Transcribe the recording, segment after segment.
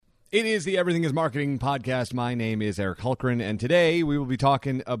It is the Everything is Marketing podcast. My name is Eric Hulkran, and today we will be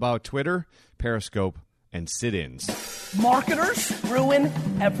talking about Twitter, Periscope, and sit-ins. Marketers ruin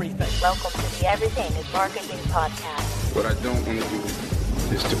everything. Welcome to the Everything is Marketing podcast. What I don't want to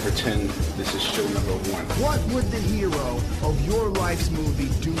do is to pretend this is show number one. What would the hero of your life's movie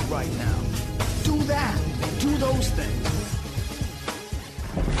do right now? Do that. Do those things.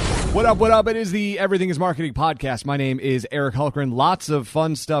 What up, what up? It is the Everything is Marketing podcast. My name is Eric Hulkran. Lots of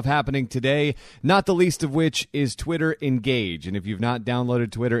fun stuff happening today, not the least of which is Twitter Engage. And if you've not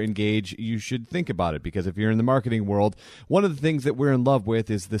downloaded Twitter Engage, you should think about it, because if you're in the marketing world, one of the things that we're in love with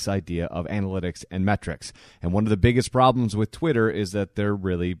is this idea of analytics and metrics. And one of the biggest problems with Twitter is that there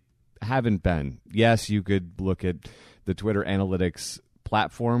really haven't been. Yes, you could look at the Twitter analytics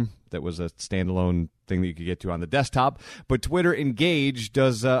platform that was a standalone thing that you could get to on the desktop, but Twitter Engage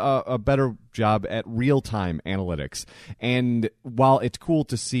does a better job at real-time analytics. And while it's cool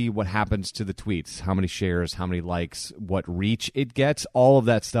to see what happens to the tweets, how many shares, how many likes, what reach it gets, all of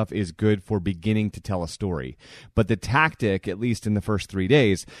that stuff is good for beginning to tell a story. But the tactic, at least in the first 3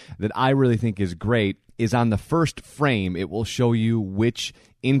 days, that I really think is great is on the first frame, it will show you which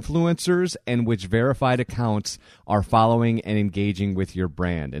influencers and which verified accounts are following and engaging with your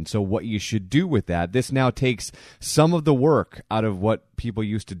brand. And so what you should do with that, this now takes some of the work out of what people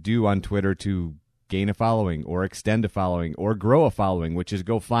used to do on Twitter to gain a following or extend a following or grow a following, which is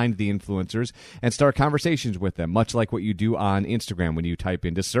go find the influencers and start conversations with them, much like what you do on Instagram when you type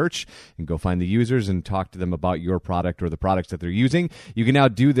into search and go find the users and talk to them about your product or the products that they're using. You can now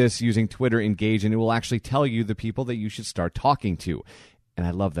do this using Twitter Engage, and it will actually tell you the people that you should start talking to. And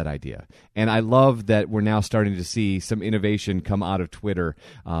I love that idea. And I love that we're now starting to see some innovation come out of Twitter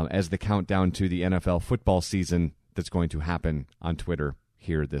as the countdown to the NFL football season that's going to happen on Twitter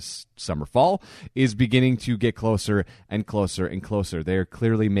here this summer fall is beginning to get closer and closer and closer. They're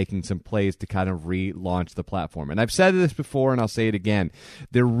clearly making some plays to kind of relaunch the platform. And I've said this before, and I'll say it again.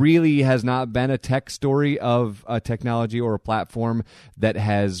 There really has not been a tech story of a technology or a platform that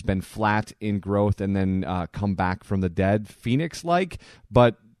has been flat in growth and then come back from the dead, Phoenix-like,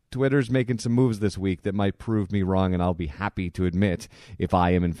 but Twitter's making some moves this week that might prove me wrong, and I'll be happy to admit if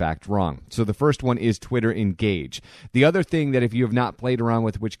I am in fact wrong. So the first one is Twitter Engage. The other thing that if you have not played around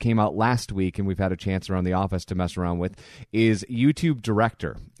with, which came out last week and we've had a chance around the office to mess around with, is YouTube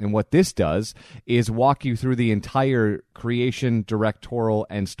Director. And what this does is walk you through the entire creation, directorial,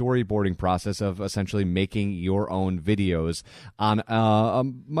 and storyboarding process of essentially making your own videos on a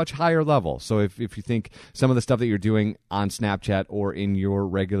much higher level. So if you think some of the stuff that you're doing on Snapchat or in your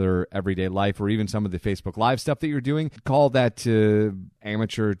regular everyday life, or even some of the Facebook Live stuff that you're doing, call that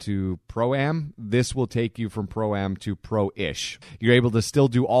amateur to pro-am. This will take you from pro-am to pro-ish. You're able to still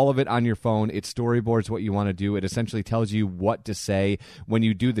do all of it on your phone. It storyboards what you want to do. It essentially tells you what to say. When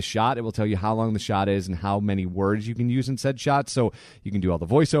you do the shot, it will tell you how long the shot is and how many words you can use in said shot. So you can do all the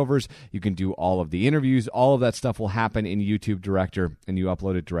voiceovers. You can do all of the interviews. All of that stuff will happen in YouTube Director, and you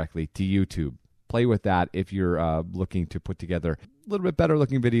upload it directly to YouTube. Play with that if you're looking to put together a little bit better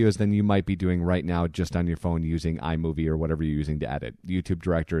looking videos than you might be doing right now just on your phone using iMovie or whatever you're using to edit. YouTube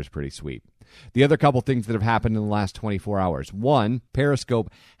Director is pretty sweet. The other couple things that have happened in the last 24 hours. One,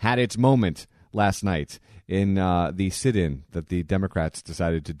 Periscope had its moment last night in the sit-in that the Democrats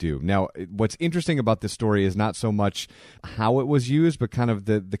decided to do. Now, what's interesting about this story is not so much how it was used, but kind of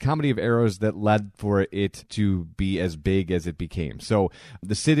the comedy of errors that led for it to be as big as it became. So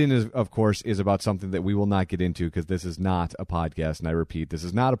the sit-in, is, of course, is about something that we will not get into because this is not a podcast, and I repeat, this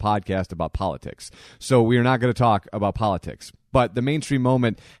is not a podcast about politics. So we are not going to talk about politics. But the mainstream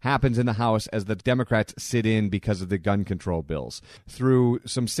moment happens in the House as the Democrats sit in because of the gun control bills. Through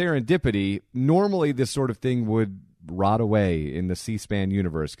some serendipity, normally this sort of thing would rot away in the C-SPAN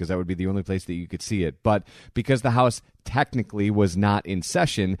universe because that would be the only place that you could see it. But because the House technically was not in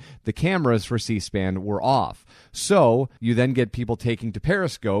session, the cameras for C-SPAN were off. So you then get people taking to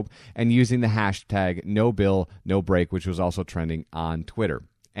Periscope and using the hashtag #NoBill_NoBreak, which was also trending on Twitter.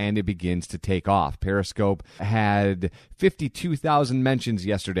 And it begins to take off. Periscope had 52,000 mentions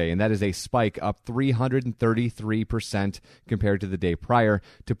yesterday, and that is a spike up 333% compared to the day prior.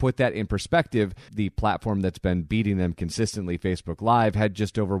 To put that in perspective, the platform that's been beating them consistently, Facebook Live, had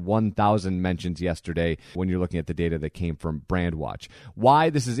just over 1,000 mentions yesterday when you're looking at the data that came from Brandwatch. Why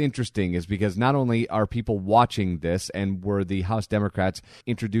this is interesting is because not only are people watching this and were the House Democrats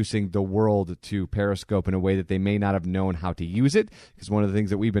introducing the world to Periscope in a way that they may not have known how to use it, because one of the things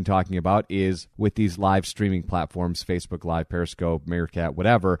that we've been talking about is with these live streaming platforms, Facebook Live, Periscope, Meerkat,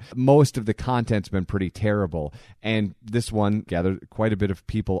 whatever, most of the content's been pretty terrible. And this one gathered quite a bit of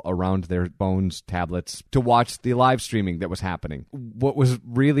people around their phones, tablets, to watch the live streaming that was happening. What was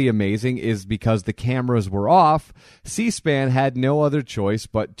really amazing is because the cameras were off, C-SPAN had no other choice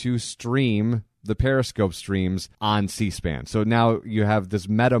but to stream the Periscope streams on C-SPAN. So now you have this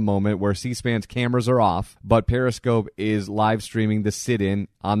meta moment where C-SPAN's cameras are off, but Periscope is live streaming the sit-in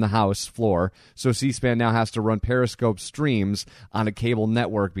on the House floor. So C-SPAN now has to run Periscope streams on a cable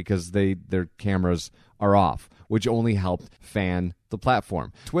network because their cameras are off, which only helped fan the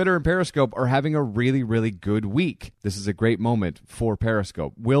platform. Twitter and Periscope are having a really, really good week. This is a great moment for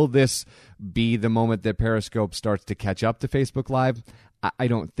Periscope. Will this be the moment that Periscope starts to catch up to Facebook Live? I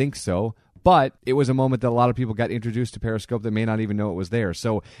don't think so. But it was a moment that a lot of people got introduced to Periscope that may not even know it was there.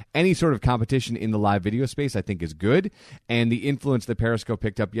 So any sort of competition in the live video space, I think, is good. And the influence that Periscope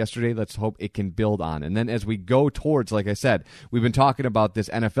picked up yesterday, let's hope it can build on. And then as we go towards, like I said, we've been talking about this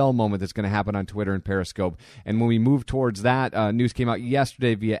NFL moment that's going to happen on Twitter and Periscope. And when we move towards that, news came out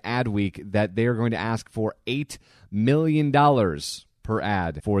yesterday via Adweek that they are going to ask for $8 million per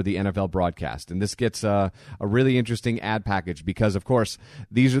ad for the NFL broadcast. And this gets a really interesting ad package because, of course,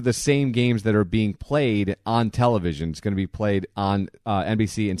 these are the same games that are being played on television. It's going to be played on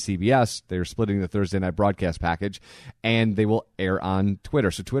NBC and CBS. They're splitting the Thursday night broadcast package, and they will air on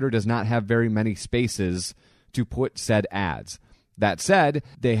Twitter. So Twitter does not have very many spaces to put said ads. That said,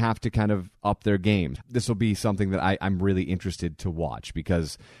 they have to kind of up their game. This will be something that I'm really interested to watch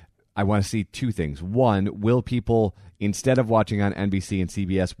because I want to see two things. One, will people, instead of watching on NBC and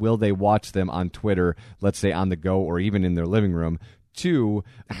CBS, will they watch them on Twitter, let's say on the go or even in their living room? Two,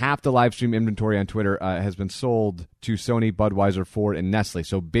 half the live stream inventory on Twitter has been sold to Sony, Budweiser, Ford, and Nestle.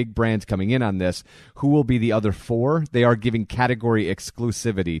 So big brands coming in on this. Who will be the other four? They are giving category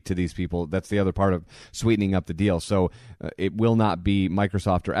exclusivity to these people. That's the other part of sweetening up the deal. So it will not be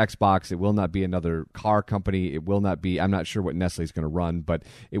Microsoft or Xbox. It will not be another car company. It will not be, I'm not sure what Nestle's going to run, but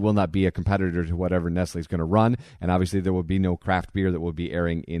it will not be a competitor to whatever Nestle's going to run. And obviously there will be no craft beer that will be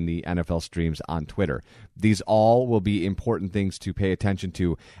airing in the NFL streams on Twitter. These all will be important things to pay attention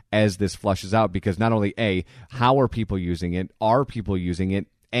to as this flushes out, because not only A, how are people using it? Are people using it?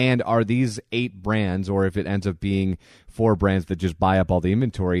 And are these 8 brands, or if it ends up being 4 brands that just buy up all the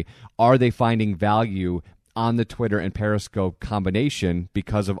inventory, are they finding value on the Twitter and Periscope combination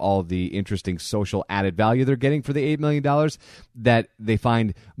because of all the interesting social added value they're getting for the $8 million, that they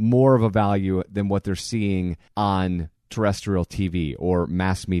find more of a value than what they're seeing on terrestrial TV or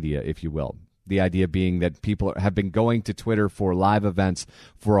mass media, if you will? The idea being that people have been going to Twitter for live events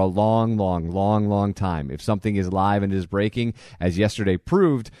for a long time. If something is live and is breaking, as yesterday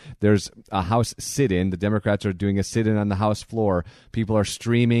proved, there's a House sit-in. The Democrats are doing a sit-in on the House floor. People are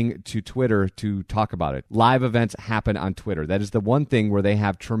streaming to Twitter to talk about it. Live events happen on Twitter. That is the one thing where they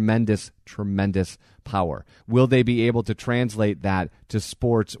have tremendous power. Will they be able to translate that to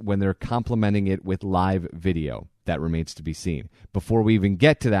sports when they're complementing it with live video? That remains to be seen. Before we even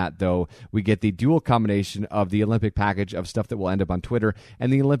get to that, though, we get the dual combination of the Olympic package of stuff that will end up on Twitter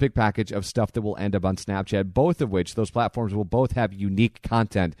and the Olympic package of stuff that will end up on Snapchat, both of which, those platforms will both have unique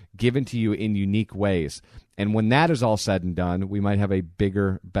content given to you in unique ways. And when that is all said and done, we might have a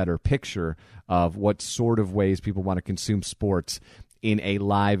bigger, better picture of what sort of ways people want to consume sports in a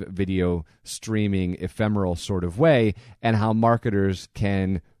live video streaming ephemeral sort of way, and how marketers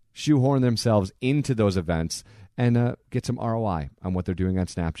can shoehorn themselves into those events and get some ROI on what they're doing on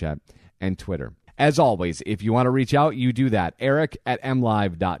Snapchat and Twitter. As always, if you want to reach out, you do that.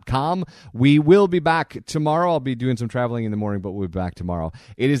 Eric@mlive.com. We will be back tomorrow. I'll be doing some traveling in the morning, but we'll be back tomorrow.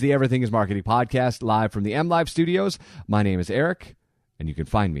 It is the Everything is Marketing podcast, live from the MLive studios. My name is Eric, and you can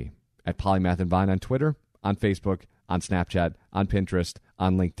find me at Polymath and Vine on Twitter, on Facebook, on Snapchat, on Pinterest,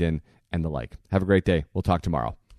 on LinkedIn, and the like. Have a great day. We'll talk tomorrow.